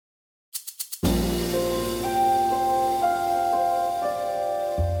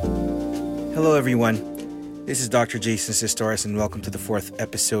Hello, everyone. This is Dr. Jason Sistoris, and welcome to the fourth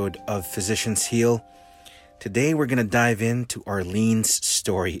episode of Physicians Heal. Today, we're going to dive into Arlene's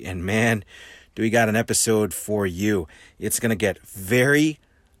story, and man, do we got an episode for you. It's going to get very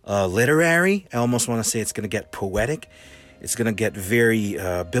literary. I almost want to say it's going to get poetic. It's going to get very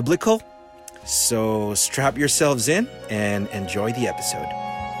biblical. So strap yourselves in and enjoy the episode.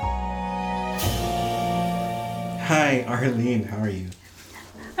 Hi, Arlene. How are you?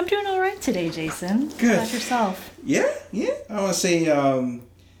 I'm doing all right today, Jason. Good. How about yourself? Yeah. I want to say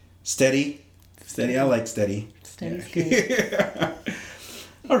steady. Steady. I like steady. Steady's good.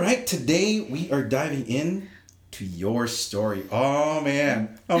 All right. Today we are diving in to your story. Oh,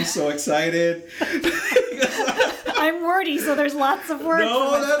 man. I'm so excited. I'm wordy, so there's lots of words.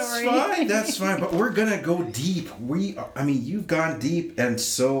 No, that's fine. But we're going to go deep. You've gone deep, and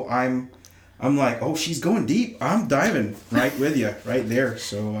so I'm like, oh, she's going deep. I'm diving right with you, right there.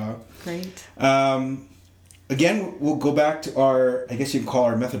 So, great. Again, we'll go back to our, I guess you can call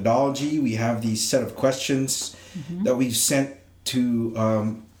our methodology. We have these set of questions that we've sent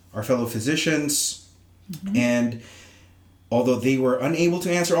to our fellow physicians. And although they were unable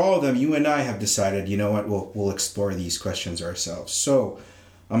to answer all of them, you and I have decided, you know what, we'll explore these questions ourselves. So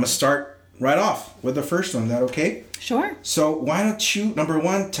I'm going to start right off with the first one. Is that okay? Sure. So why don't you, number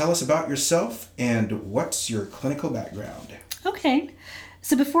one, tell us about yourself and what's your clinical background? Okay.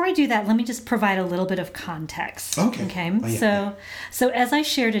 So before I do that, let me just provide a little bit of context. Okay. Oh, yeah. So as I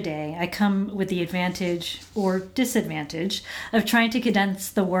share today, I come with the advantage or disadvantage of trying to condense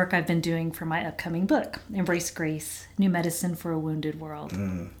the work I've been doing for my upcoming book, Embrace Grace, New Medicine for a Wounded World.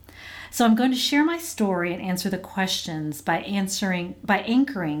 So I'm going to share my story and answer the questions by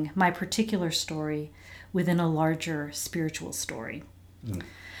anchoring my particular story within a larger spiritual story.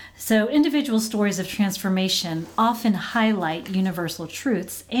 So individual stories of transformation often highlight universal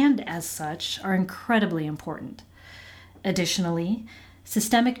truths and, as such, are incredibly important. Additionally,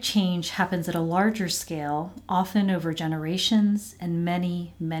 systemic change happens at a larger scale, often over generations and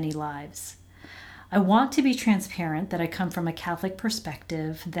many, many lives. I want to be transparent that I come from a Catholic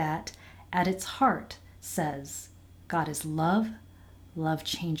perspective that, at its heart, says God is love, love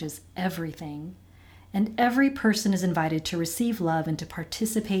changes everything, and every person is invited to receive love and to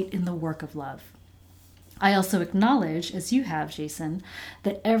participate in the work of love. I also acknowledge, as you have, Jason,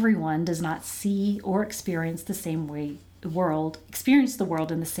 that everyone does not see or experience the world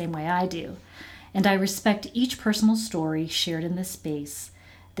in the same way I do, and I respect each personal story shared in this space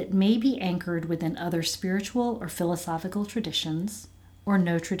that may be anchored within other spiritual or philosophical traditions, or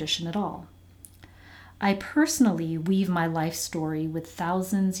no tradition at all. I personally weave my life story with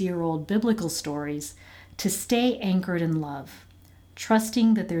thousands-year-old biblical stories to stay anchored in love,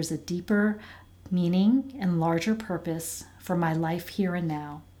 trusting that there's a deeper meaning and larger purpose for my life here and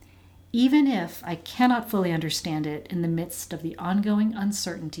now, even if I cannot fully understand it in the midst of the ongoing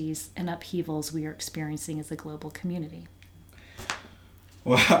uncertainties and upheavals we are experiencing as a global community.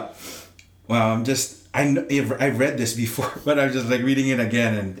 Wow, I've read this before, but I'm just like reading it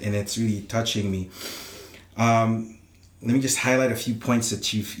again, and it's really touching me. Let me just highlight a few points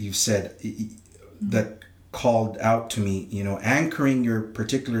that you've said that called out to me. You know, anchoring your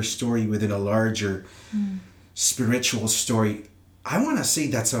particular story within a larger spiritual story. I want to say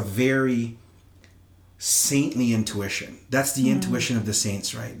that's a very saintly intuition. That's the intuition of the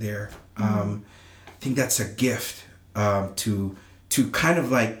saints right there. I think that's a gift to kind of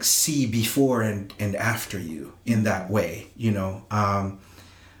like see before and after you in that way, you know.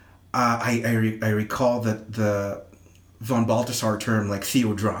 I recall that the von Balthasar term, like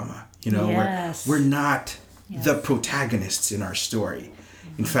theodrama, you know, yes. we're not the protagonists in our story.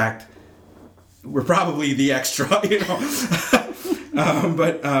 In fact, we're probably the extra, you know.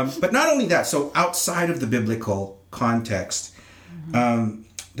 But not only that, so outside of the biblical context,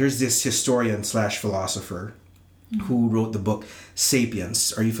 there's this historian / philosopher who wrote the book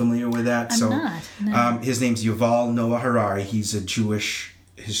Sapiens. Are you familiar with that? I'm not. No. His name's Yuval Noah Harari. He's a Jewish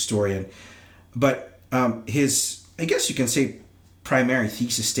historian. But his, I guess you can say, primary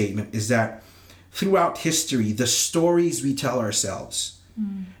thesis statement is that throughout history, the stories we tell ourselves,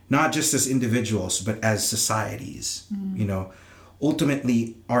 not just as individuals, but as societies, you know,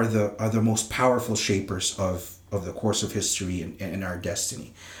 ultimately are the most powerful shapers of the course of history and our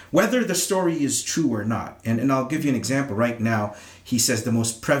destiny, whether the story is true or not. And I'll give you an example. Right now, he says the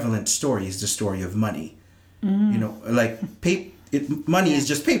most prevalent story is the story of money. You know, like money is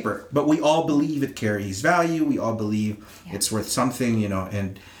just paper, but we all believe it carries value. We all believe it's worth something, you know,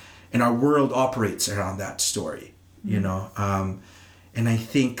 and our world operates around that story, you know. And I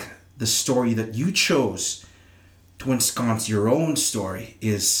think the story that you chose to ensconce your own story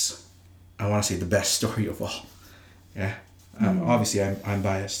is I want to say the best story of all. Yeah. Obviously, I'm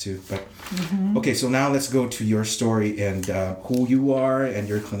biased too. But okay, so now let's go to your story and who you are and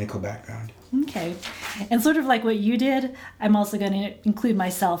your clinical background. Okay. And sort of like what you did, I'm also going to include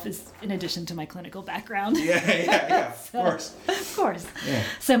myself as in addition to my clinical background. Yeah, of course. Of course. Yeah.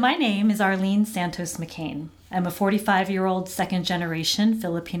 So my name is Arlene Santos McCain. I'm a 45-year-old second-generation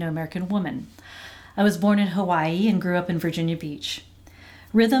Filipino-American woman. I was born in Hawaii and grew up in Virginia Beach.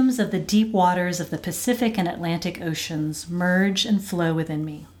 Rhythms of the deep waters of the Pacific and Atlantic Oceans merge and flow within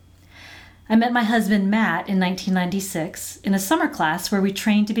me. I met my husband, Matt, in 1996 in a summer class where we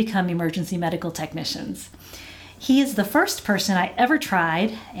trained to become emergency medical technicians. He is the first person I ever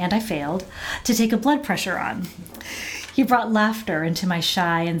tried, and I failed, to take a blood pressure on. He brought laughter into my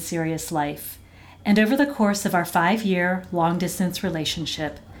shy and serious life. And over the course of our 5-year long-distance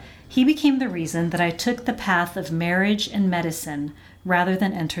relationship, he became the reason that I took the path of marriage and medicine rather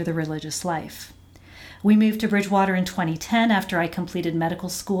than enter the religious life. We moved to Bridgewater in 2010 after I completed medical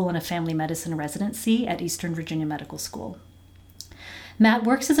school and a family medicine residency at Eastern Virginia Medical School. Matt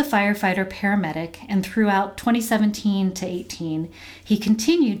works as a firefighter paramedic, and throughout 2017 to 18, he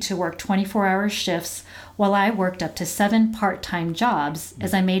continued to work 24-hour shifts while I worked up to 7 part-time jobs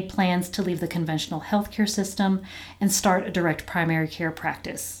as I made plans to leave the conventional healthcare system and start a direct primary care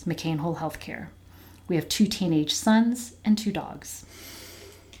practice, McCain Whole Healthcare. We have 2 teenage sons and 2 dogs.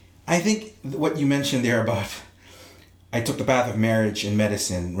 I think what you mentioned there about I took the path of marriage and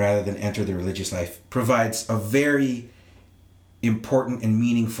medicine rather than enter the religious life provides a very important and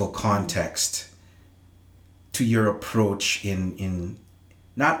meaningful context to your approach in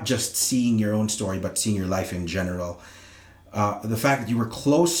not just seeing your own story, but seeing your life in general. The fact that you were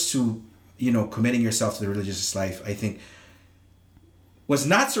close to, committing yourself to the religious life, I think, was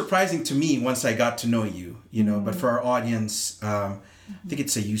not surprising to me once I got to know you, but for our audience, I think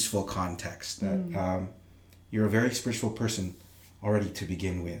it's a useful context that you're a very spiritual person already to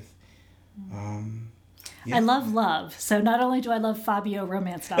begin with. Yeah. I love. So not only do I love Fabio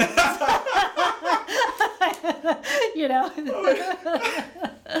romance novels, It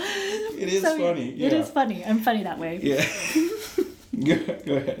is funny. Yeah. It is funny. I'm funny that way. Yeah.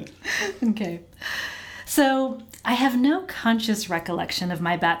 Go ahead. Okay. So I have no conscious recollection of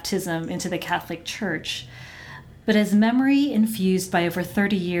my baptism into the Catholic Church, but as memory infused by over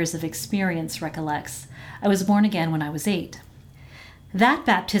 30 years of experience recollects, I was born again when I was 8. That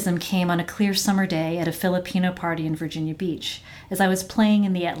baptism came on a clear summer day at a Filipino party in Virginia Beach as I was playing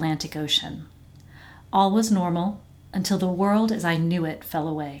in the Atlantic Ocean. All was normal until the world as I knew it fell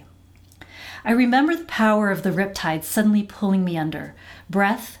away. I remember the power of the riptide suddenly pulling me under,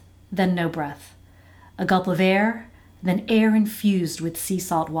 breath, then no breath. A gulp of air, then air infused with sea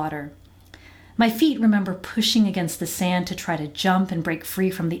salt water. My feet remember pushing against the sand to try to jump and break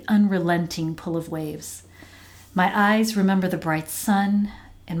free from the unrelenting pull of waves. My eyes remember the bright sun,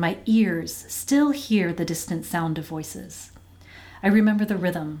 and my ears still hear the distant sound of voices. I remember the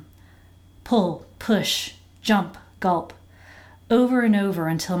rhythm. Pull, push, jump, gulp. Over and over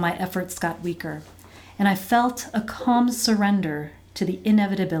until my efforts got weaker, and I felt a calm surrender to the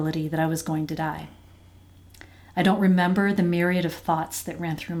inevitability that I was going to die. I don't remember the myriad of thoughts that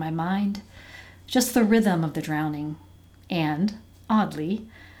ran through my mind, just the rhythm of the drowning. And, oddly,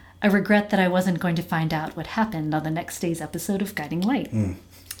 I regret that I wasn't going to find out what happened on the next day's episode of Guiding Light.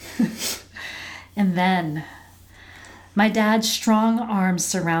 And then, my dad's strong arms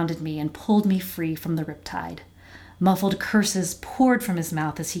surrounded me and pulled me free from the riptide. Muffled curses poured from his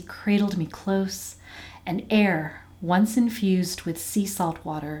mouth as he cradled me close, and air, once infused with sea salt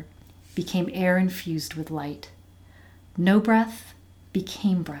water, became air infused with light. No breath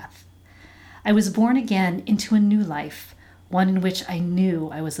became breath. I was born again into a new life, one in which I knew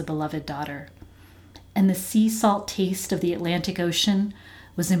I was a beloved daughter. And the sea salt taste of the Atlantic Ocean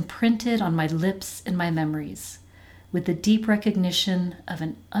was imprinted on my lips and my memories, with the deep recognition of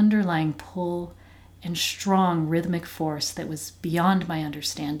an underlying pull and strong rhythmic force that was beyond my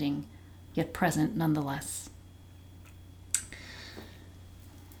understanding, yet present nonetheless.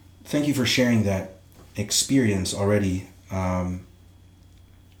 Thank you for sharing that experience already.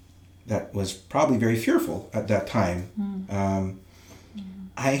 That was probably very fearful at that time.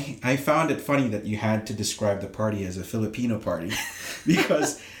 I found it funny that you had to describe the party as a Filipino party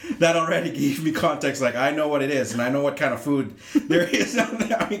because that already gave me context. Like, I know what it is and I know what kind of food there is.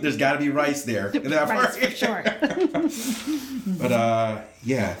 I mean, there's got to be rice there in that Rice, party. for sure. But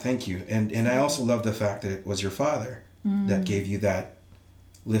yeah, thank you. And I also love the fact that it was your father that gave you that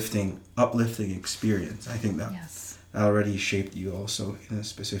uplifting experience. I think already shaped you also in a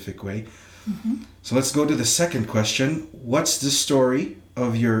specific way. Mm-hmm. So let's go to the second question. What's the story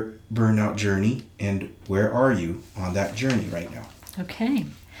of your burnout journey, and where are you on that journey right now? Okay.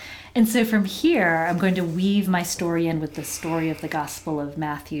 And so from here, I'm going to weave my story in with the story of the Gospel of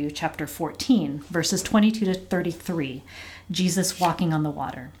Matthew, chapter 14, verses 22 to 33, Jesus walking on the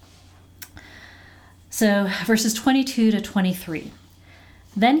water. So verses 22 to 23.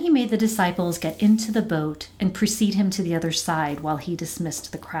 Then he made the disciples get into the boat and precede him to the other side while he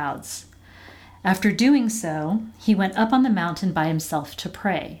dismissed the crowds. After doing so, he went up on the mountain by himself to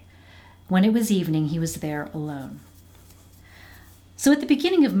pray. When it was evening, he was there alone. So at the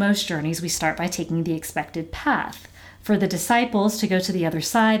beginning of most journeys, we start by taking the expected path. For the disciples to go to the other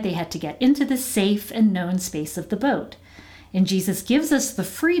side, they had to get into the safe and known space of the boat. And Jesus gives us the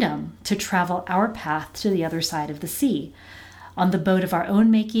freedom to travel our path to the other side of the sea, on the boat of our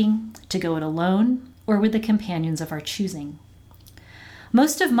own making, to go it alone, or with the companions of our choosing.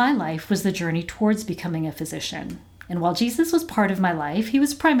 Most of my life was the journey towards becoming a physician. And while Jesus was part of my life, he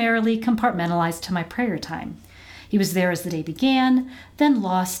was primarily compartmentalized to my prayer time. He was there as the day began, then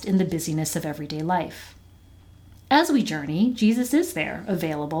lost in the busyness of everyday life. As we journey, Jesus is there,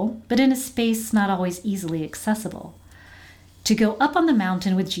 available, but in a space not always easily accessible. To go up on the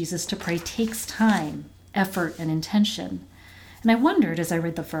mountain with Jesus to pray takes time, effort, and intention. And I wondered as I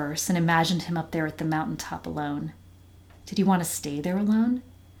read the verse and imagined him up there at the mountaintop alone. Did he want to stay there alone?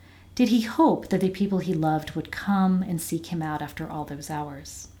 Did he hope that the people he loved would come and seek him out after all those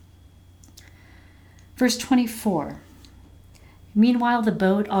hours? Verse 24. Meanwhile, the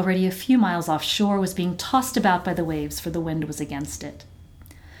boat, already a few miles offshore, was being tossed about by the waves, for the wind was against it.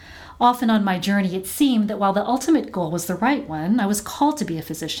 Often on my journey, it seemed that while the ultimate goal was the right one, I was called to be a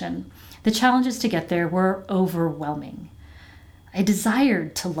physician. The challenges to get there were overwhelming. I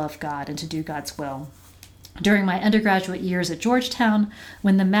desired to love God and to do God's will. During my undergraduate years at Georgetown,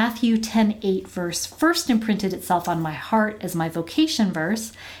 when the Matthew 10:8 verse first imprinted itself on my heart as my vocation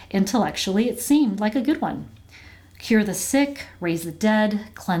verse, intellectually it seemed like a good one. Cure the sick, raise the dead,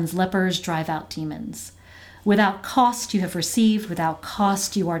 cleanse lepers, drive out demons. Without cost you have received, without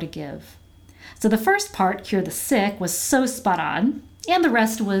cost you are to give. So the first part, cure the sick, was so spot on, and the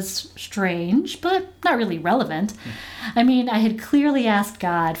rest was strange, but not really relevant. I mean, I had clearly asked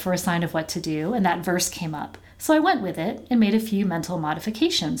God for a sign of what to do, and that verse came up. So I went with it and made a few mental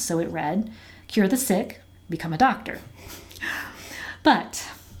modifications. So it read, cure the sick, become a doctor. But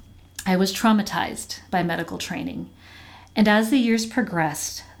I was traumatized by medical training. And as the years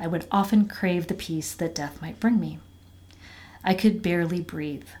progressed, I would often crave the peace that death might bring me. I could barely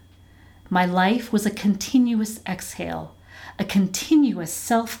breathe. My life was a continuous exhale, a continuous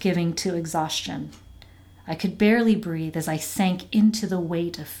self-giving to exhaustion. I could barely breathe as I sank into the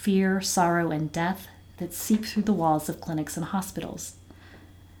weight of fear, sorrow, and death that seeped through the walls of clinics and hospitals.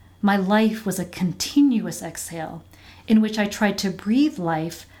 My life was a continuous exhale in which I tried to breathe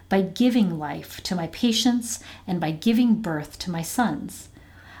life by giving life to my patients and by giving birth to my sons.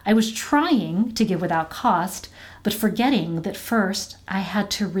 I was trying to give without cost, but forgetting that first I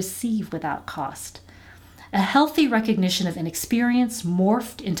had to receive without cost. A healthy recognition of inexperience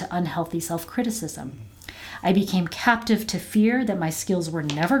morphed into unhealthy self-criticism. I became captive to fear that my skills were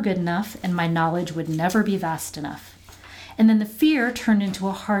never good enough and my knowledge would never be vast enough. And then the fear turned into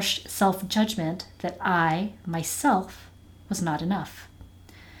a harsh self-judgment that I, myself, was not enough.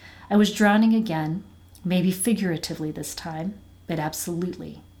 I was drowning again, maybe figuratively this time, but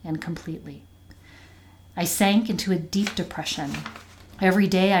absolutely and completely. I sank into a deep depression. Every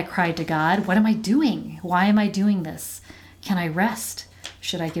day I cried to God, what am I doing? Why am I doing this? Can I rest?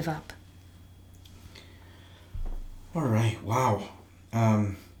 Should I give up? All right, wow.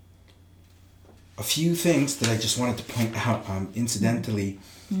 A few things that I just wanted to point out, incidentally.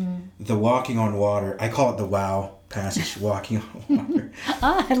 The walking on water, I call it the wow passage, walking on water.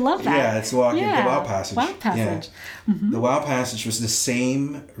 Oh, I love that. Yeah, it's walking, Yeah. the wow passage. Wow passage. Yeah. Mm-hmm. The wow passage was the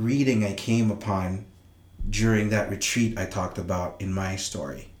same reading I came upon during that retreat I talked about in my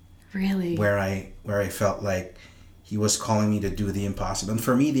story. Really? Where I felt like he was calling me to do the impossible. And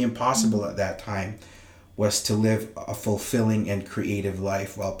for me, the impossible at that time was to live a fulfilling and creative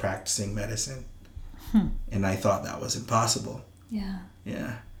life while practicing medicine. And I thought that was impossible. Yeah.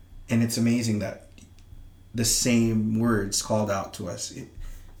 Yeah. And it's amazing that the same words called out to us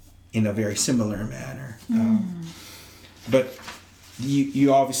in a very similar manner. But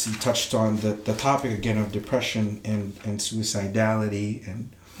you obviously touched on the topic again of depression and suicidality.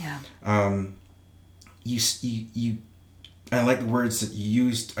 And Yeah. you I like the words that you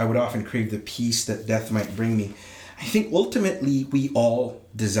used. I would often crave the peace that death might bring me. I think ultimately we all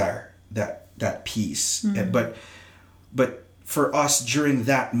desire that peace. But But for us during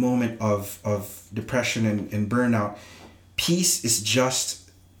that moment of depression and burnout, peace is just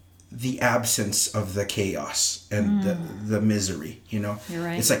the absence of the chaos and the misery, you know. You're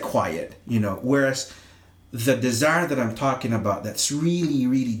right. It's like quiet, you know. Whereas the desire that I'm talking about, that's really,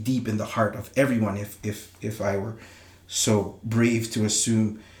 really deep in the heart of everyone, if I were so brave to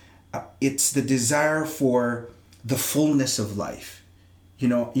assume, it's the desire for the fullness of life. You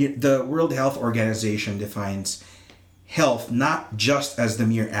know, the World Health Organization defines health not just as the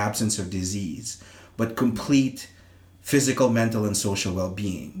mere absence of disease, but complete physical, mental, and social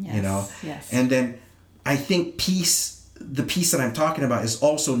well-being. Yes, you know, yes. And then I think the peace that I'm talking about, is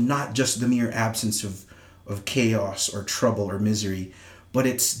also not just the mere absence of chaos or trouble or misery, but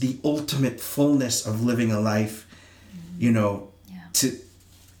it's the ultimate fullness of living a life, you know,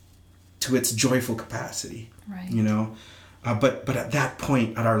 to its joyful capacity. Right. You know, but at that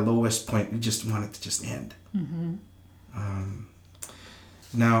point, at our lowest point, we just want it to just end. Mm-hmm.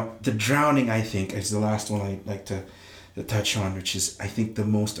 Now, the drowning, I think, is the last one I'd like to touch on, which is, I think, the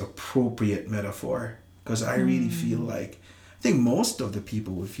most appropriate metaphor, because I really feel like, I think most of the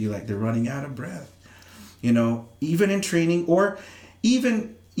people would feel like they're running out of breath, you know, even in training, or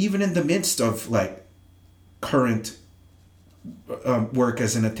even in the midst of like current work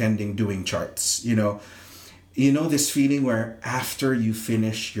as an attending, doing charts, you know, this feeling where after you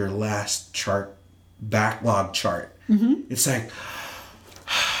finish your last chart, backlog chart, it's like,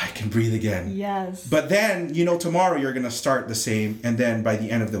 I can breathe again. Yes. But then, you know, tomorrow you're going to start the same. And then by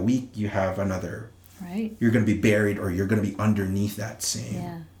the end of the week, you have another. Right. You're going to be buried, or you're going to be underneath that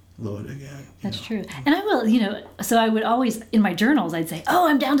same load again. That's true. And I will, you know, so I would always, in my journals, I'd say, oh,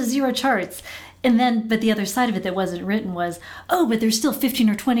 I'm down to 0 charts. And then, but the other side of it that wasn't written was, oh, but there's still 15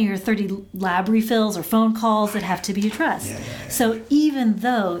 or 20 or 30 lab refills or phone calls that have to be addressed. Yeah. So even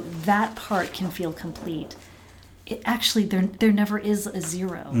though that part can feel complete, it actually, there never is a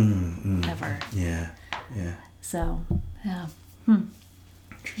 0, ever. Yeah. So, yeah.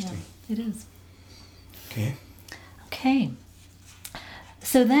 Interesting. Yeah, it is. Okay.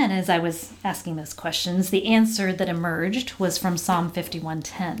 So then, as I was asking those questions, the answer that emerged was from Psalm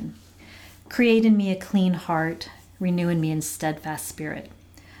 51:10. Create in me a clean heart, renew in me a steadfast spirit.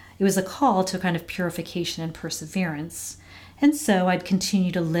 It was a call to a kind of purification and perseverance, and so I'd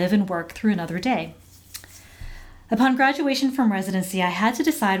continue to live and work through another day. Upon graduation from residency, I had to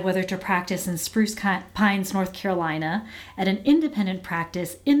decide whether to practice in Spruce Pines, North Carolina, at an independent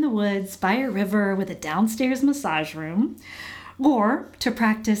practice in the woods by a river with a downstairs massage room, or to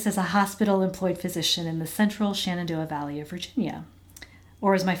practice as a hospital-employed physician in the central Shenandoah Valley of Virginia.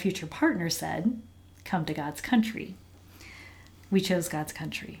 Or as my future partner said, come to God's country. We chose God's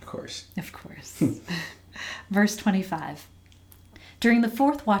country. Of course. Verse 25. During the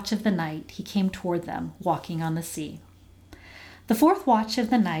 4th watch of the night, he came toward them, walking on the sea. The 4th watch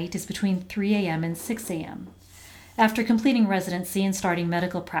of the night is between 3 a.m. and 6 a.m. After completing residency and starting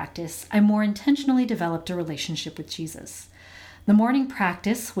medical practice, I more intentionally developed a relationship with Jesus. The morning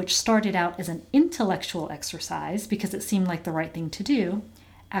practice, which started out as an intellectual exercise because it seemed like the right thing to do,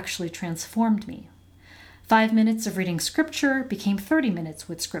 actually transformed me. 5 minutes of reading scripture became 30 minutes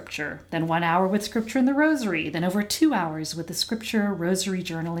with scripture, then 1 hour with scripture and the rosary, then over 2 hours with the scripture, rosary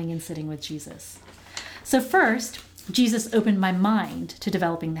journaling, and sitting with Jesus. So first, Jesus opened my mind to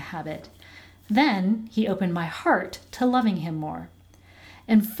developing the habit. Then he opened my heart to loving him more.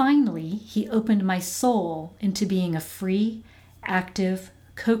 And finally, he opened my soul into being a free, active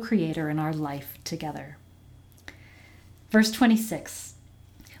co-creator in our life together. Verse 26.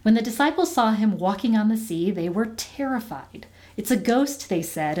 When the disciples saw him walking on the sea, they were terrified. It's a ghost, they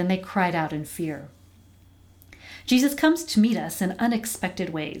said, and they cried out in fear. Jesus comes to meet us in unexpected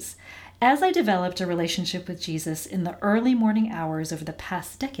ways. As I developed a relationship with Jesus in the early morning hours over the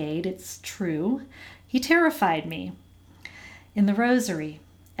past decade, it's true, he terrified me. In the rosary,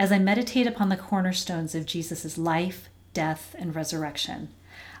 as I meditate upon the cornerstones of Jesus' life, death, and resurrection,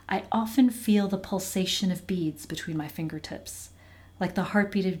 I often feel the pulsation of beads between my fingertips, like the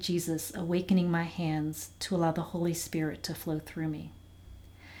heartbeat of Jesus awakening my hands to allow the Holy Spirit to flow through me.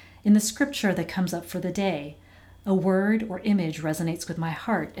 In the scripture that comes up for the day, a word or image resonates with my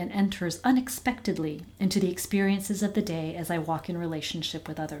heart and enters unexpectedly into the experiences of the day as I walk in relationship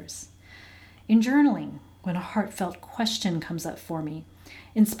with others. In journaling, when a heartfelt question comes up for me,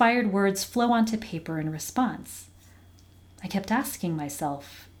 inspired words flow onto paper in response. I kept asking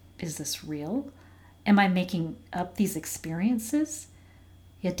myself, is this real? Am I making up these experiences?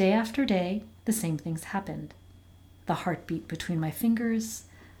 Yet day after day, the same things happened. The heartbeat between my fingers,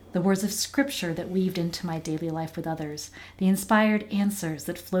 the words of scripture that weaved into my daily life with others, the inspired answers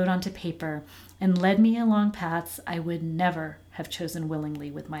that flowed onto paper and led me along paths I would never have chosen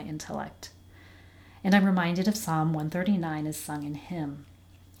willingly with my intellect. And I'm reminded of Psalm 139 as sung in hymn.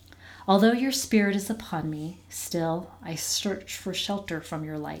 Although your spirit is upon me, still I search for shelter from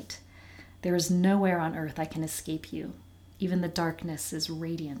your light. There is nowhere on earth I can escape you. Even the darkness is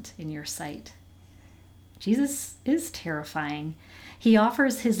radiant in your sight. Jesus is terrifying. He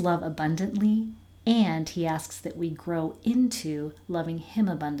offers his love abundantly, and he asks that we grow into loving him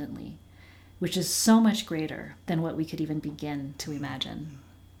abundantly, which is so much greater than what we could even begin to imagine.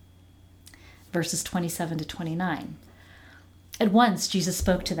 Verses 27 to 29. At once Jesus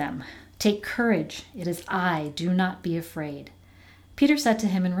spoke to them. Take courage, it is I, do not be afraid. Peter said to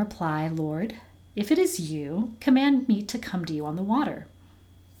him in reply, Lord, if it is you, command me to come to you on the water.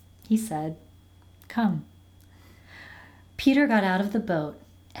 He said, Come. Peter got out of the boat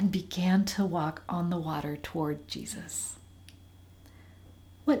and began to walk on the water toward Jesus.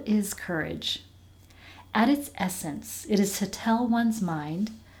 What is courage? At its essence, it is to tell one's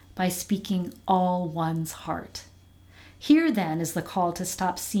mind by speaking all one's heart. Here, then, is the call to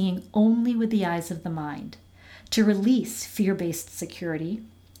stop seeing only with the eyes of the mind, to release fear-based security,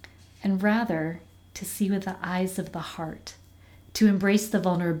 and rather to see with the eyes of the heart, to embrace the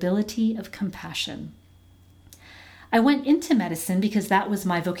vulnerability of compassion. I went into medicine because that was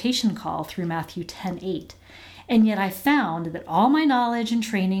my vocation call through Matthew 10:8, and yet I found that all my knowledge and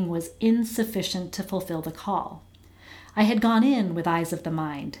training was insufficient to fulfill the call. I had gone in with eyes of the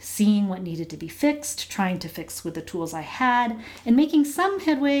mind, seeing what needed to be fixed, trying to fix with the tools I had, and making some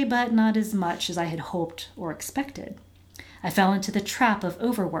headway, but not as much as I had hoped or expected. I fell into the trap of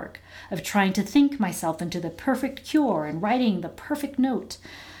overwork, of trying to think myself into the perfect cure and writing the perfect note.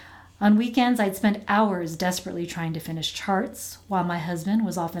 On weekends, I'd spend hours desperately trying to finish charts, while my husband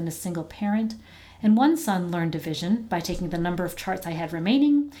was often a single parent, and one son learned division by taking the number of charts I had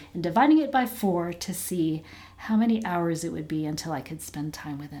remaining and dividing it by 4 to see how many hours it would be until I could spend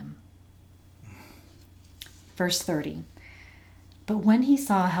time with him. Verse 30. But when he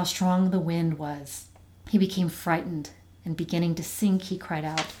saw how strong the wind was, he became frightened, and beginning to sink, he cried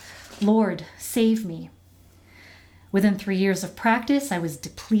out, Lord, save me. Within 3 years of practice, I was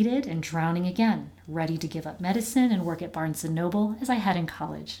depleted and drowning again, ready to give up medicine and work at Barnes & Noble as I had in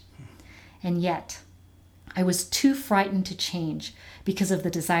college. And yet, I was too frightened to change because of the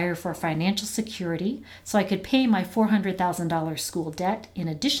desire for financial security so I could pay my $400,000 school debt in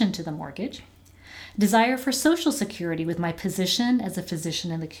addition to the mortgage, desire for social security with my position as a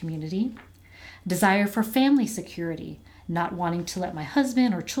physician in the community, desire for family security, not wanting to let my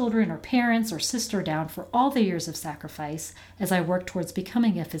husband or children or parents or sister down for all the years of sacrifice as I worked towards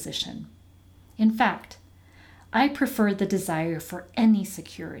becoming a physician. In fact, I preferred the desire for any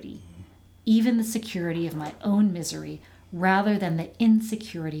security, even the security of my own misery, rather than the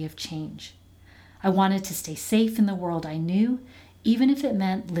insecurity of change. I wanted to stay safe in the world I knew, even if it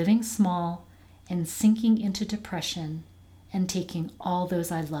meant living small and sinking into depression and taking all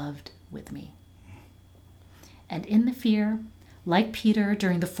those I loved with me. And in the fear, like Peter,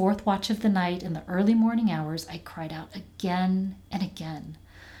 during the 4th watch of the night in the early morning hours, I cried out again and again,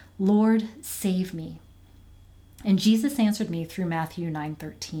 Lord, save me. And Jesus answered me through Matthew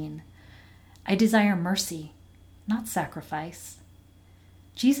 9:13. I desire mercy, not sacrifice.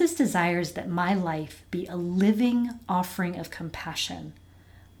 Jesus desires that my life be a living offering of compassion,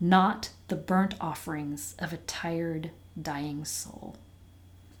 not the burnt offerings of a tired, dying soul.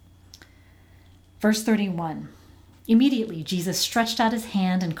 Verse 31. Immediately Jesus stretched out his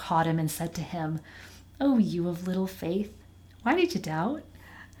hand and caught him and said to him, "O you of little faith, why did you doubt?"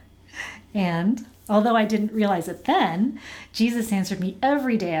 And although I didn't realize it then, Jesus answered me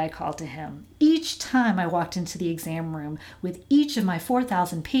every day I called to him. Each time I walked into the exam room with each of my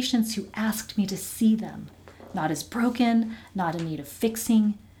 4,000 patients who asked me to see them, not as broken, not in need of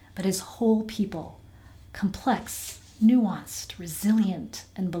fixing, but as whole people, complex, nuanced, resilient,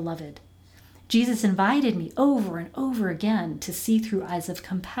 and beloved. Jesus invited me over and over again to see through eyes of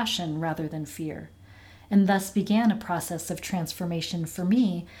compassion rather than fear, and thus began a process of transformation for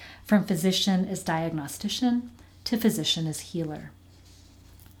me from physician as diagnostician to physician as healer.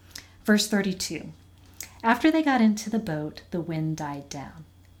 Verse 32. After they got into the boat, the wind died down.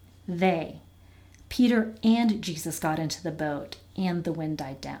 They, Peter and Jesus, got into the boat, and the wind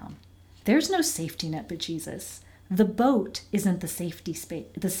died down. There's no safety net but Jesus. The boat isn't the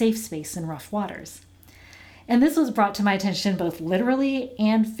safe space in rough waters. And this was brought to my attention both literally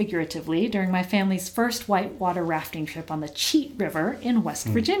and figuratively during my family's first whitewater rafting trip on the Cheat River in West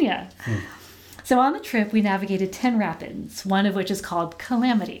Virginia. So on the trip, we navigated 10 rapids, one of which is called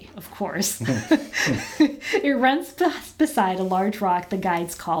Calamity, of course. It runs beside a large rock the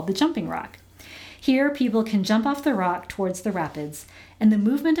guides call the Jumping Rock. Here, people can jump off the rock towards the rapids, and the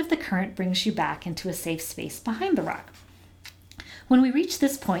movement of the current brings you back into a safe space behind the rock. When we reached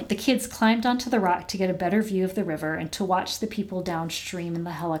this point, the kids climbed onto the rock to get a better view of the river and to watch the people downstream in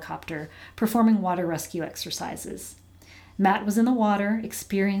the helicopter performing water rescue exercises. Matt was in the water,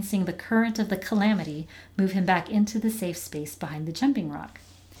 experiencing the current of the Calamity move him back into the safe space behind the jumping rock.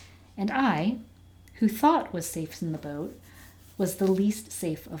 And I, who thought was safe in the boat, was the least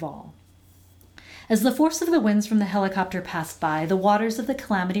safe of all. As the force of the winds from the helicopter passed by, the waters of the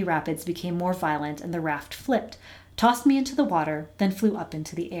Calamity Rapids became more violent and the raft flipped, tossed me into the water, then flew up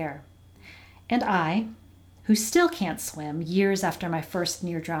into the air. And I, who still can't swim years after my first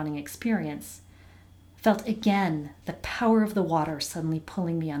near-drowning experience, felt again the power of the water suddenly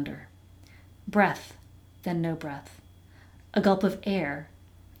pulling me under. Breath, then no breath. A gulp of air,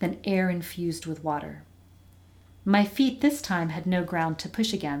 then air infused with water. My feet this time had no ground to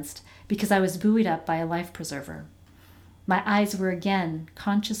push against because I was buoyed up by a life preserver. My eyes were again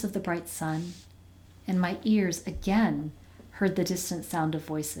conscious of the bright sun, and my ears again heard the distant sound of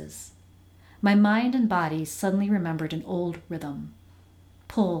voices. My mind and body suddenly remembered an old rhythm.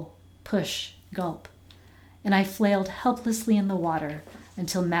 Pull, push, gulp. And I flailed helplessly in the water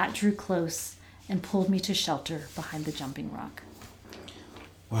until Matt drew close and pulled me to shelter behind the jumping rock.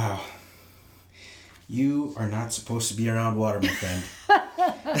 Wow. You are not supposed to be around water, my friend. I'm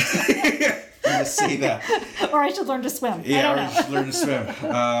going to say that. Or I should learn to swim. Yeah, or you should learn to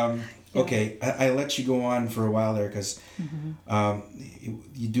swim. Okay, I let you go on for a while there because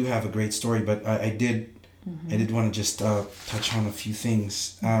you do have a great story, but I did want to just touch on a few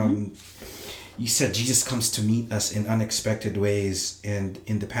things. You said Jesus comes to meet us in unexpected ways, and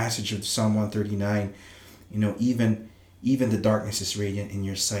in the passage of Psalm 139, even the darkness is radiant in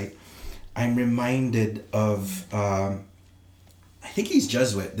your sight. I'm reminded of I think he's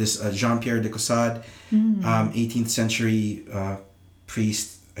Jesuit, this Jean-Pierre de Caussade, 18th century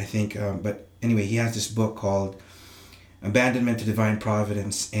priest, I think. But anyway, he has this book called Abandonment to Divine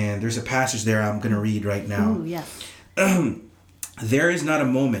Providence, and there's a passage there I'm going to read right now. Ooh, yes. There is not a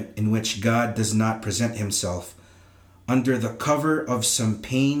moment in which God does not present himself under the cover of some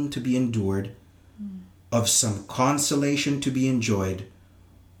pain to be endured, of some consolation to be enjoyed,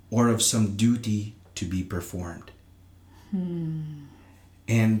 or of some duty to be performed.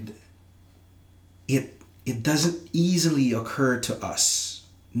 And it doesn't easily occur to us,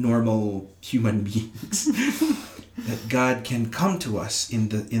 normal human beings, that God can come to us in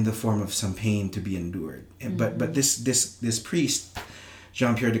the form of some pain to be endured. But this priest,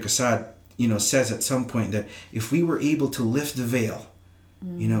 Jean-Pierre de Caussade, says at some point that if we were able to lift the veil,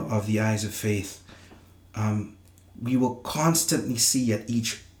 of the eyes of faith, we will constantly see at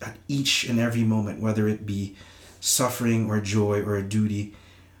each and every moment, whether it be suffering or joy or a duty,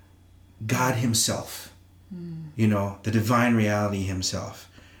 God himself, the divine reality himself,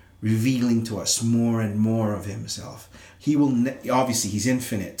 revealing to us more and more of himself. He will obviously he's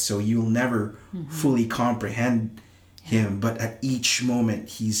infinite, so you'll never fully comprehend him, but at each moment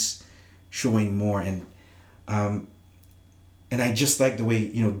he's showing more. And I just like the way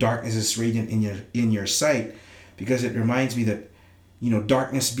darkness is radiant in your sight, because it reminds me that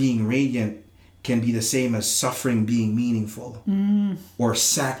darkness being radiant can be the same as suffering being meaningful, or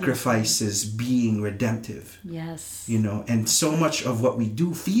sacrifices being redemptive. Yes. And so much of what we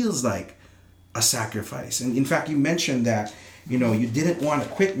do feels like a sacrifice. And in fact, you mentioned that, you didn't want to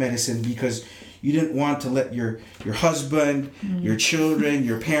quit medicine because you didn't want to let your husband, your children,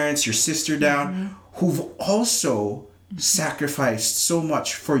 your parents, your sister down, who've also sacrificed so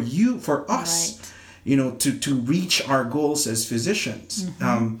much for us, to reach our goals as physicians.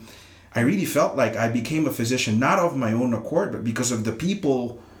 I really felt like I became a physician, not of my own accord, but because of the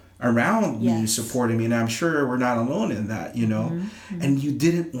people around me supporting me. And I'm sure we're not alone in that, And you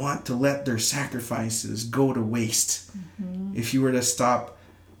didn't want to let their sacrifices go to waste. If you were to stop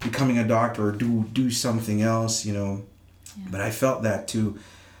becoming a doctor or do something else, But I felt that too.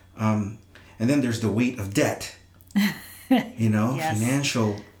 And then there's the weight of debt,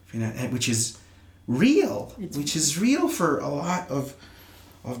 financial, which is real, for a lot of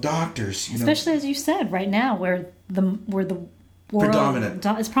doctors, especially as you said, right now, where the world predominant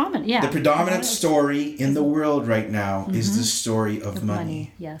is prominent. Yeah, the predominant story in the world right now is the story of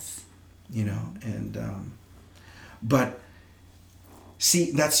money. Yes, and but see,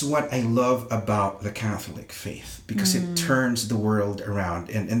 that's what I love about the Catholic faith, because it turns the world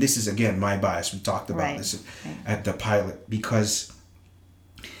around. And this is again my bias. We talked about this at the pilot, because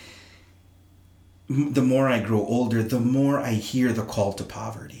the more I grow older, the more I hear the call to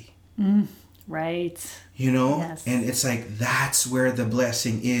poverty. Right. You know? Yes. And it's like, that's where the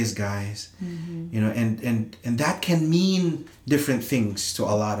blessing is, guys. You know, and that can mean different things to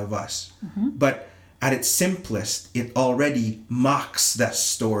a lot of us. But at its simplest, it already mocks that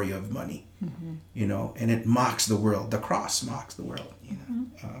story of money. You know, and it mocks the world. The cross mocks the world, you know.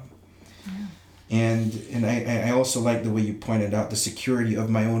 And I also like the way you pointed out the security of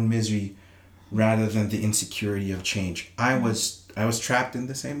my own misery rather than the insecurity of change. I was trapped in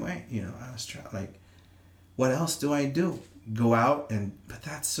the same way, you know. I was trapped, like, what else do I do? Go out but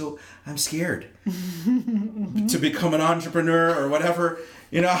that's so, I'm scared to become an entrepreneur or whatever,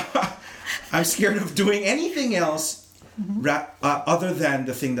 you know. I'm scared of doing anything else other than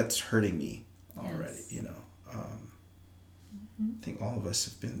the thing that's hurting me already, you know. I think all of us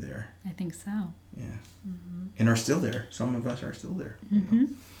have been there. I think so. Yeah. And are still there. Some of us are still there. You know?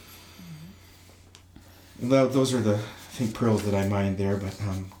 Well, those are the, I think, pearls that I mined there, but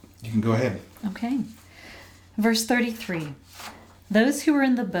you can go ahead. Okay. Verse 33. Those who were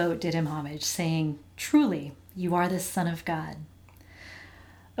in the boat did him homage, saying, "Truly, you are the Son of God."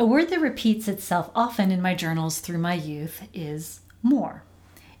 A word that repeats itself often in my journals through my youth is more.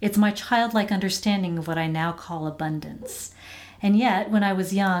 It's my childlike understanding of what I now call abundance. And yet, when I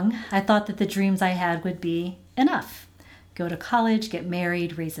was young, I thought that the dreams I had would be enough. Go to college, get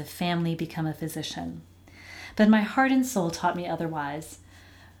married, raise a family, become a physician. But my heart and soul taught me otherwise.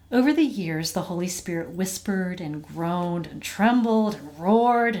 Over the years, the Holy Spirit whispered and groaned and trembled and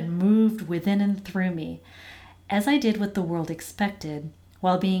roared and moved within and through me, as I did what the world expected,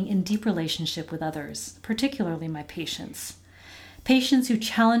 while being in deep relationship with others, particularly my patients. Patients who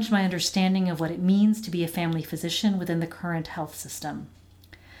challenged my understanding of what it means to be a family physician within the current health system.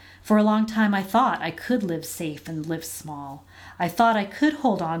 For a long time, I thought I could live safe and live small. I thought I could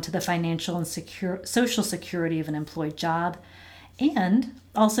hold on to the financial and social security of an employed job, and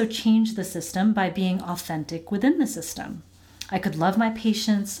also change the system by being authentic within the system. I could love my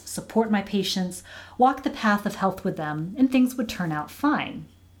patients, support my patients, walk the path of health with them, and things would turn out fine.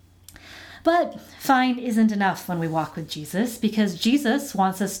 But fine isn't enough when we walk with Jesus, because Jesus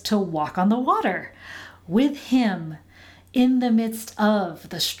wants us to walk on the water with him in the midst of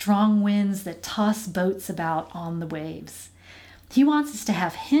the strong winds that toss boats about on the waves. He wants us to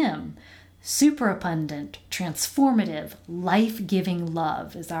have him, superabundant, transformative, life-giving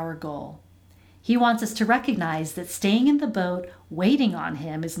love is our goal. He wants us to recognize that staying in the boat, waiting on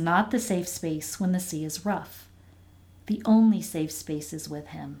him, is not the safe space when the sea is rough. The only safe space is with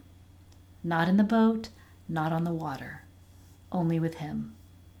him. Not in the boat, not on the water, only with him.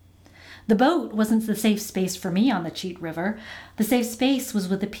 The boat wasn't the safe space for me on the Cheat River. The safe space was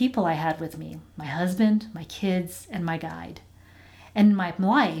with the people I had with me, my husband, my kids, and my guide. And in my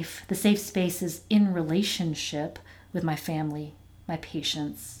life, the safe space is in relationship with my family, my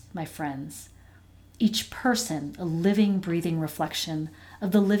patients, my friends. Each person a living, breathing reflection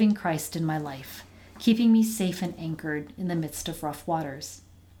of the living Christ in my life, keeping me safe and anchored in the midst of rough waters.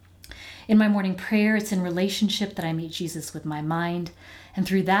 In my morning prayer, it's in relationship that I meet Jesus with my mind, and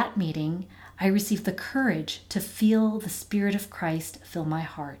through that meeting, I receive the courage to feel the Spirit of Christ fill my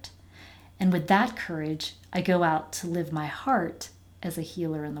heart. And with that courage, I go out to live my heart as a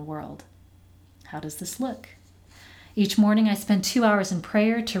healer in the world. How does this look? Each morning, I spend 2 hours in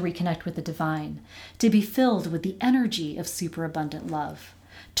prayer to reconnect with the divine, to be filled with the energy of superabundant love,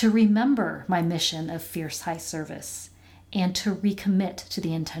 to remember my mission of fierce high service, and to recommit to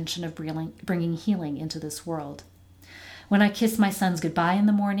the intention of bringing healing into this world. When I kiss my sons goodbye in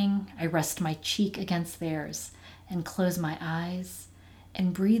the morning, I rest my cheek against theirs and close my eyes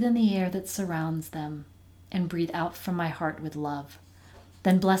and breathe in the air that surrounds them and breathe out from my heart with love.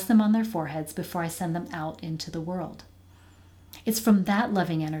 Then bless them on their foreheads before I send them out into the world. It's from that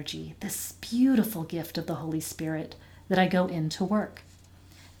loving energy, this beautiful gift of the Holy Spirit, that I go into work.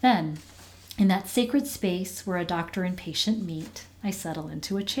 Then, in that sacred space where a doctor and patient meet, I settle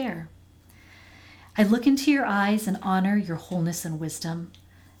into a chair. I look into your eyes and honor your wholeness and wisdom.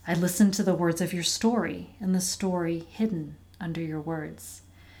 I listen to the words of your story and the story hidden under your words.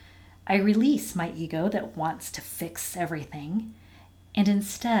 I release my ego that wants to fix everything and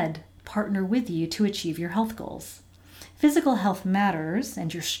instead partner with you to achieve your health goals. Physical health matters,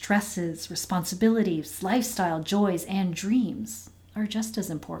 and your stresses, responsibilities, lifestyle, joys, and dreams are just as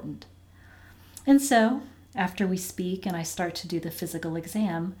important. And so, after we speak and I start to do the physical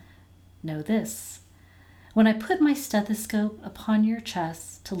exam, know this. When I put my stethoscope upon your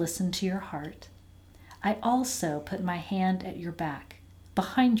chest to listen to your heart, I also put my hand at your back,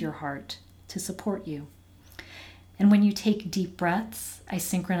 behind your heart, to support you. And when you take deep breaths, I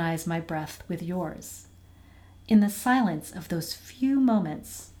synchronize my breath with yours. In the silence of those few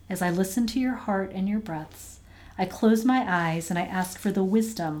moments, as I listen to your heart and your breaths, I close my eyes and I ask for the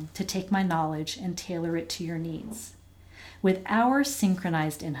wisdom to take my knowledge and tailor it to your needs. With our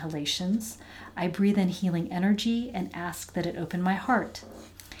synchronized inhalations, I breathe in healing energy and ask that it open my heart.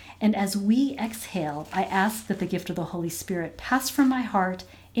 And as we exhale, I ask that the gift of the Holy Spirit pass from my heart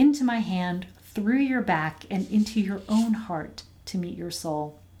into my hand, through your back, and into your own heart to meet your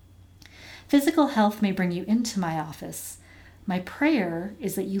soul. Physical health may bring you into my office. My prayer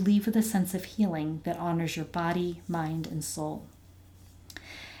is that you leave with a sense of healing that honors your body, mind, and soul.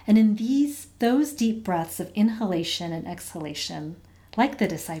 And in those deep breaths of inhalation and exhalation, like the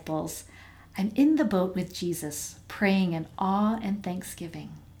disciples, I'm in the boat with Jesus, praying in awe and thanksgiving,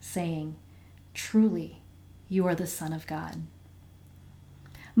 saying, "Truly, you are the Son of God."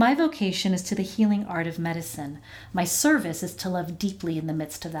 My vocation is to the healing art of medicine. My service is to love deeply in the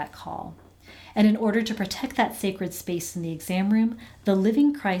midst of that call. And in order to protect that sacred space in the exam room, the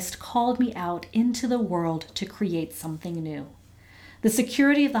living Christ called me out into the world to create something new. The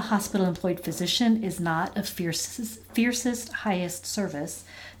security of the hospital-employed physician is not of fiercest, highest service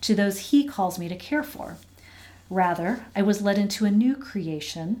to those he calls me to care for. Rather, I was led into a new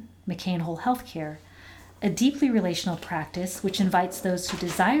creation, McCain Whole Healthcare, a deeply relational practice which invites those who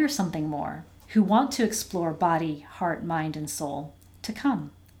desire something more, who want to explore body, heart, mind, and soul, to come.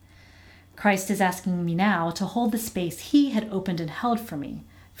 Christ is asking me now to hold the space he had opened and held for me,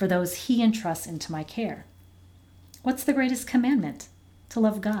 for those he entrusts into my care. What's the greatest commandment? To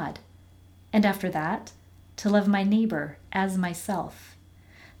love God. And after that, to love my neighbor as myself.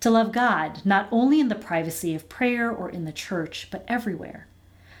 To love God, not only in the privacy of prayer or in the church, but everywhere.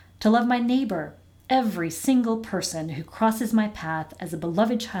 To love my neighbor, every single person who crosses my path as a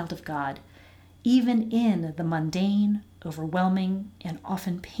beloved child of God, even in the mundane, overwhelming, and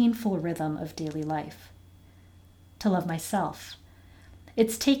often painful rhythm of daily life. To love myself.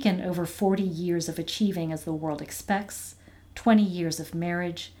 It's taken over 40 years of achieving as the world expects, 20 years of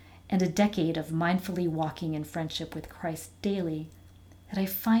marriage, and a decade of mindfully walking in friendship with Christ daily, that I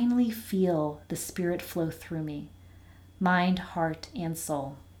finally feel the Spirit flow through me, mind, heart, and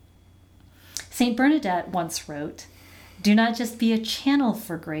soul. St. Bernadette once wrote, "Do not just be a channel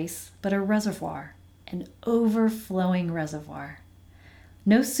for grace, but a reservoir, an overflowing reservoir.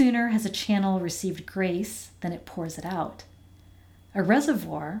 No sooner has a channel received grace than it pours it out. A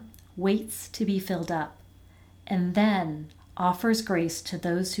reservoir waits to be filled up, and then offers grace to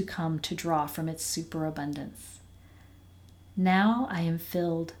those who come to draw from its superabundance. Now I am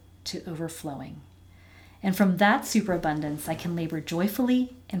filled to overflowing. And from that superabundance, I can labor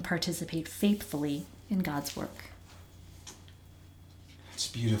joyfully and participate faithfully in God's work." It's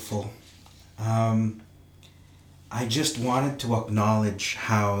beautiful. I just wanted to acknowledge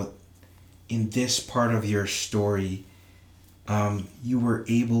how in this part of your story, you were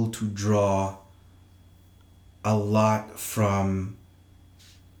able to draw a lot from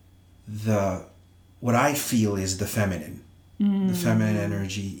what I feel is the feminine. The feminine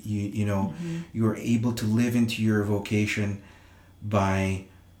energy. You know, you were able to live into your vocation by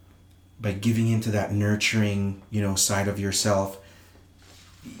giving into that nurturing, side of yourself.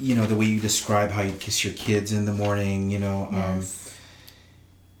 The way you describe how you kiss your kids in the morning, Yes.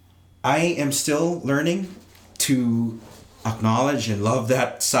 I am still learning to acknowledge and love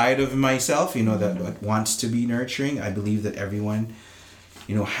that side of myself, that wants to be nurturing. I believe that everyone,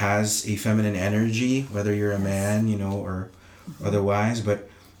 has a feminine energy, whether you're a man, or otherwise. But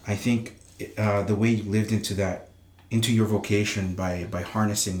I think the way you lived into your vocation by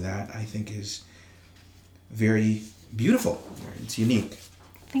harnessing that, I think is very beautiful. It's unique.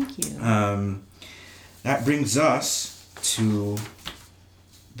 Thank you. That brings us to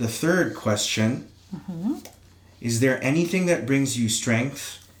the third question. Is there anything that brings you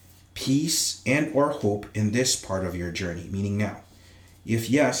strength, peace, and or hope in this part of your journey, meaning now? If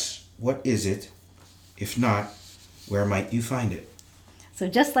yes, what is it? If not, where might you find it? So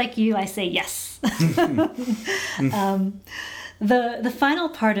just like you, I say yes. The final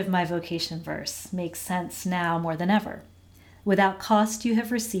part of my vocation verse makes sense now more than ever. Without cost you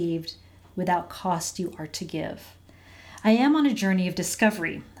have received, without cost you are to give. I am on a journey of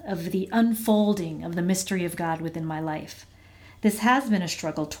discovery, of the unfolding of the mystery of God within my life. This has been a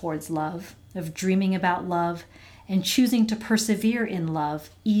struggle towards love, of dreaming about love, and choosing to persevere in love,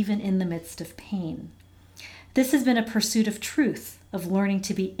 even in the midst of pain. This has been a pursuit of truth, of learning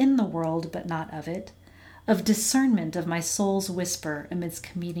to be in the world but not of it, of discernment of my soul's whisper amidst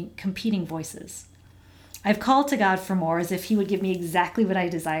competing voices. I've called to God for more, as if he would give me exactly what I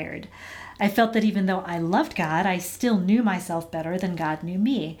desired. I felt that even though I loved God, I still knew myself better than God knew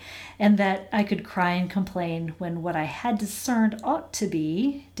me, and that I could cry and complain when what I had discerned ought to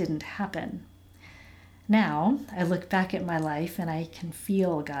be didn't happen. Now, I look back at my life and I can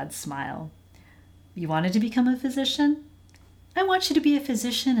feel God's smile. You wanted to become a physician? I want you to be a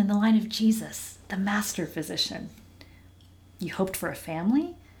physician in the line of Jesus, the master physician. You hoped for a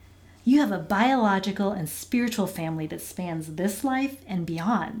family? You have a biological and spiritual family that spans this life and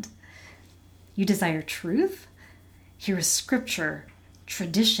beyond. You desire truth? Here is scripture,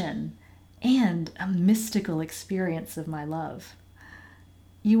 tradition, and a mystical experience of my love.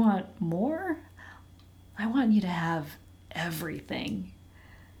 You want more? I want you to have everything.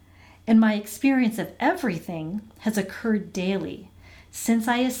 And my experience of everything has occurred daily since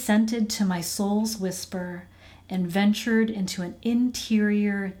I assented to my soul's whisper and ventured into an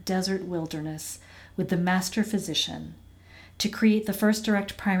interior desert wilderness with the master physician to create the first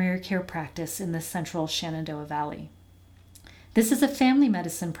direct primary care practice in the central Shenandoah Valley. This is a family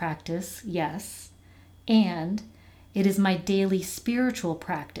medicine practice, yes, and it is my daily spiritual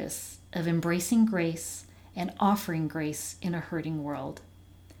practice of embracing grace and offering grace in a hurting world.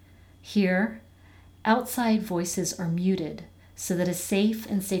 Here, outside voices are muted so that a safe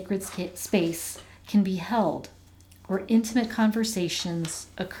and sacred space can be held where intimate conversations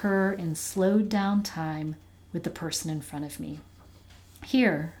occur in slowed down time with the person in front of me.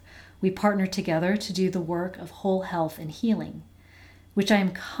 Here, we partner together to do the work of whole health and healing, which I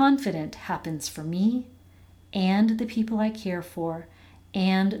am confident happens for me and the people I care for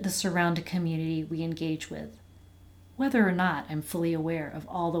and the surrounding community we engage with, whether or not I'm fully aware of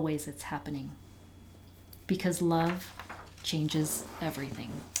all the ways it's happening. Because love changes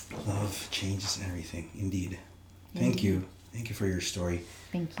everything. Love changes everything, indeed. Thank you. Thank you for your story.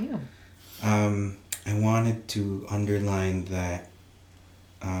 Thank you. I wanted to underline that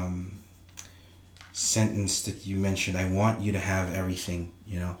sentence that you mentioned, I want you to have everything,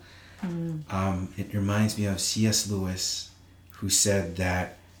 you know. It reminds me of C.S. Lewis, who said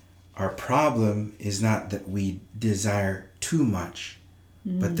that our problem is not that we desire too much,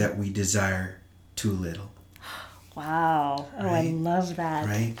 but that we desire too little. Wow. Oh, right? I love that.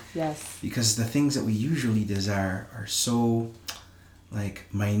 Right? Yes. Because the things that we usually desire are so like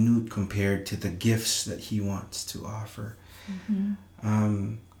minute compared to the gifts that he wants to offer.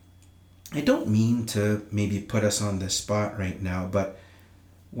 I don't mean to maybe put us on the spot right now, but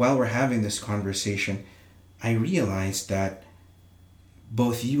while we're having this conversation, I realized that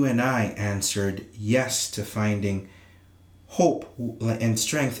both you and I answered yes to finding hope and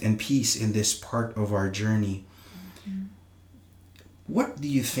strength and peace in this part of our journey. What do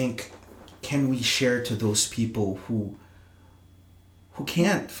you think can we share to those people who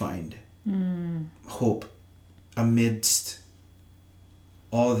can't find hope amidst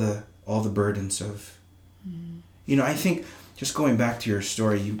all the burdens of you know? I think just going back to your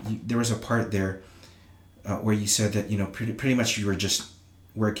story, you there was a part there where you said that, you know, pretty much you were just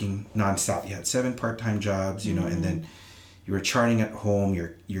working nonstop. You had 7 part-time jobs, you know, and then you were charting at home.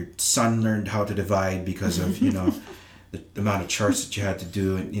 Your son learned how to divide because of, you know, the amount of charts that you had to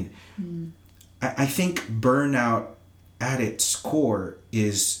do. And you know, I think burnout at its core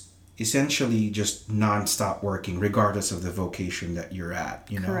is essentially just nonstop working, regardless of the vocation that you're at.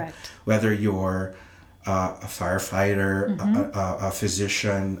 You know, correct. Whether you're a firefighter, a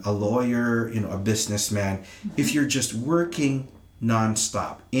physician, a lawyer, you know, a businessman. If you're just working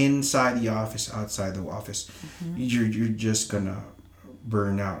nonstop inside the office, outside the office, you're just gonna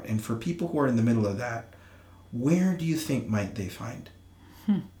burn out. And for people who are in the middle of that, where do you think might they find?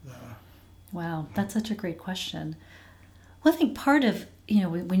 Wow, that's such a great question. Well, I think part of, you know,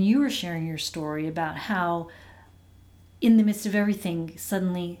 when you were sharing your story about how in the midst of everything,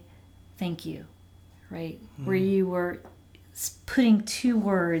 suddenly, thank you, right? Where you were putting 2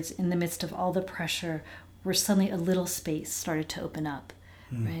 words in the midst of all the pressure, where suddenly a little space started to open up,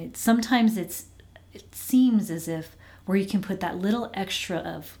 right? Sometimes it seems as if where you can put that little extra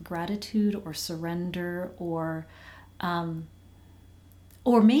of gratitude or surrender or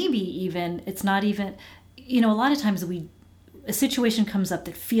maybe even, it's not even, you know, a lot of times a situation comes up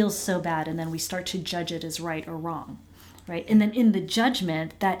that feels so bad and then we start to judge it as right or wrong, right? And then in the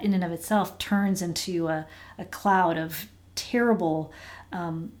judgment, that in and of itself turns into a cloud of terrible,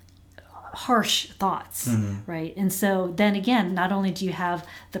 harsh thoughts, right? And so then again, not only do you have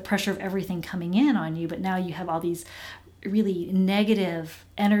the pressure of everything coming in on you, but now you have all these really negative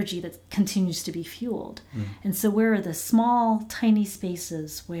energy that continues to be fueled. And so where are the small, tiny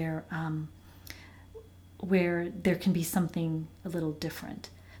spaces where there can be something a little different?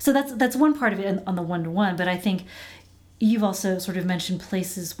 So that's one part of it on the one-to-one. But I think, you've also sort of mentioned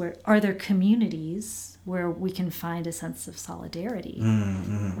places where, are there communities where we can find a sense of solidarity,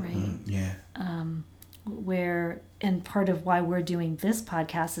 right? Yeah. Where, and part of why we're doing this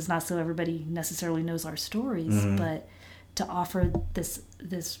podcast is not so everybody necessarily knows our stories, but to offer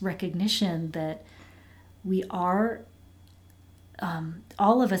this recognition that we are,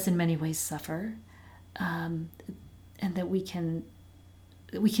 all of us in many ways suffer, and that we can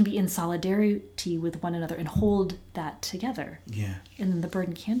be in solidarity with one another and hold that together. Yeah. And then the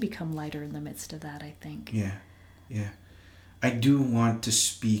burden can become lighter in the midst of that, I think. Yeah. Yeah. I do want to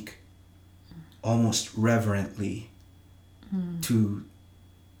speak almost reverently to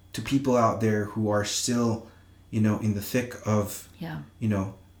people out there who are still, in the thick of,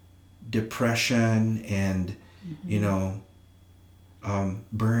 depression and,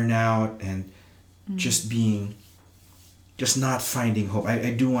 burnout and just not finding hope.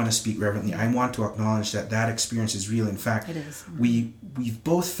 I do want to speak reverently. I want to acknowledge that experience is real. In fact, it is. We've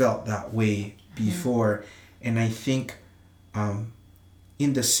both felt that way before. And I think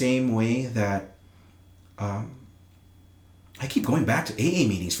in the same way that I keep going back to AA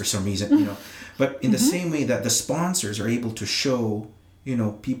meetings for some reason, but in the same way that the sponsors are able to show,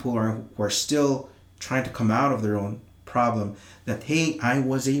 people who are still trying to come out of their own problem, that, hey, I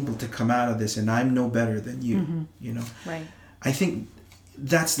was able to come out of this and I'm no better than you, Right. I think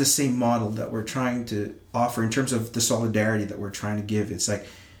that's the same model that we're trying to offer in terms of the solidarity that we're trying to give. It's like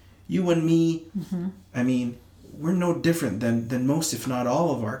you and me, I mean, we're no different than most, if not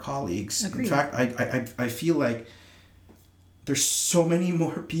all, of our colleagues. Agreed. In fact, I feel like there's so many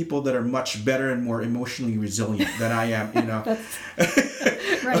more people that are much better and more emotionally resilient than I am,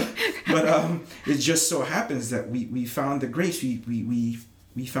 Right. But it just so happens that we found the grace. We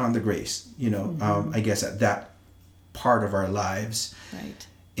found the grace, I guess at that part of our lives. Right.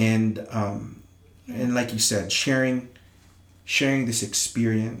 And like you said, sharing this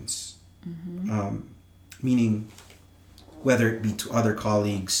experience, meaning whether it be to other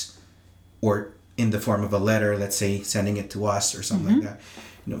colleagues or in the form of a letter, let's say sending it to us or something like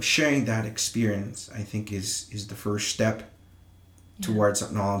that, sharing that experience, I think is the first step towards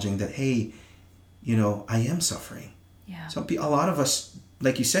acknowledging that, hey, I am suffering. Yeah. A lot of us,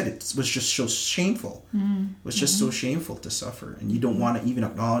 like you said, it was just so shameful. It was just so shameful to suffer, and you don't want to even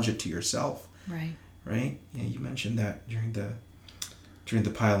acknowledge it to yourself. Right. Right? Yeah, you mentioned that during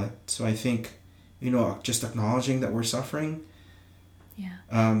the pilot. So I think, just acknowledging that we're suffering,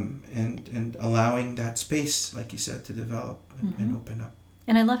 and allowing that space, like you said, to develop and open up.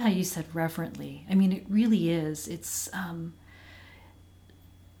 And I love how you said reverently. I mean, it really is. It's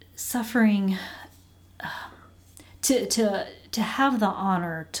suffering. To have the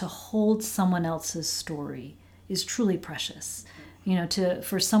honor to hold someone else's story is truly precious.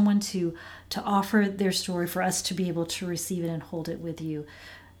 For someone to offer their story, for us to be able to receive it and hold it with you,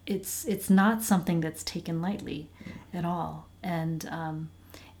 it's not something that's taken lightly at all. And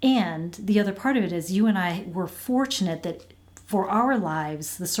the other part of it is, you and I were fortunate that for our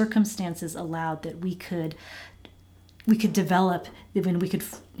lives, the circumstances allowed that we could develop, when we could,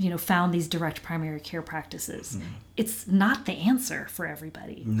 found these direct primary care practices. It's not the answer for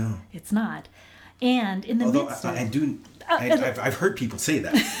everybody. No, it's not. And in the midst of, I've heard people say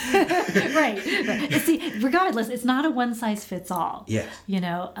that. right. See, regardless, it's not a one size fits all. Yes.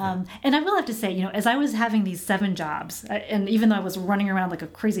 And I will have to say, as I was having these 7 jobs, and even though I was running around like a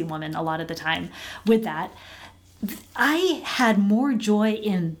crazy woman a lot of the time with that, I had more joy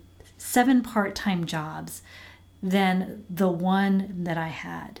in 7 part-time jobs than the one that I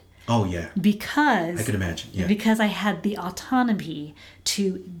had. Oh, yeah. Because I could imagine, yeah. Because I had the autonomy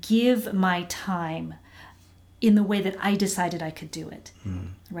to give my time in the way that I decided I could do it.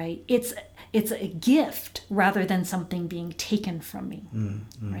 Right? It's a gift rather than something being taken from me.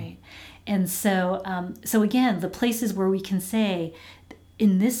 Right? And so again, the places where we can say,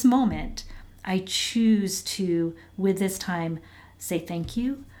 in this moment, I choose to, with this time, say thank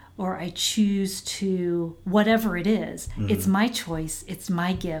you, or I choose to, whatever it is, it's my choice, it's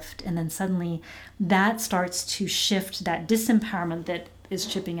my gift. And then suddenly that starts to shift that disempowerment that is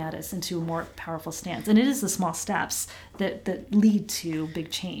chipping at us into a more powerful stance. And it is the small steps that lead to big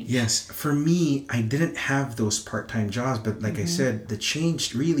change. Yes. For me, I didn't have those part-time jobs, but like I said, the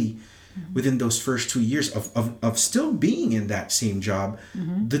change really within those first 2 years of still being in that same job,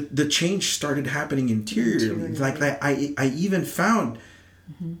 the change started happening interiorly. Like I even found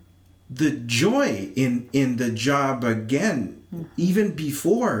the joy in the job again, even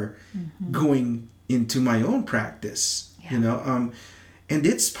before going into my own practice, and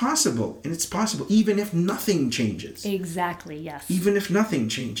it's possible, even if nothing changes. Exactly. Yes. Even if nothing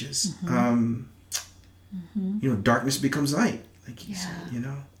changes. Darkness becomes light, like you said,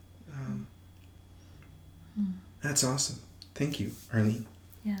 That's awesome. Thank you, Arlene.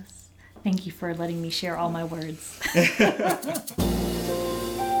 Yes. Thank you for letting me share all my words.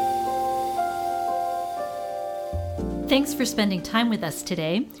 Thanks for spending time with us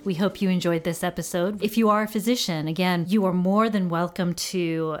today. We hope you enjoyed this episode. If you are a physician, again, you are more than welcome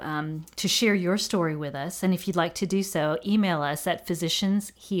to share your story with us. And if you'd like to do so, email us at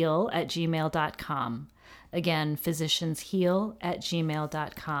physiciansheal@gmail.com. Again,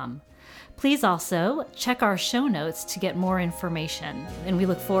 physiciansheal@gmail.com. Please also check our show notes to get more information. And we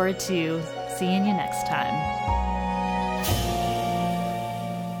look forward to seeing you next time.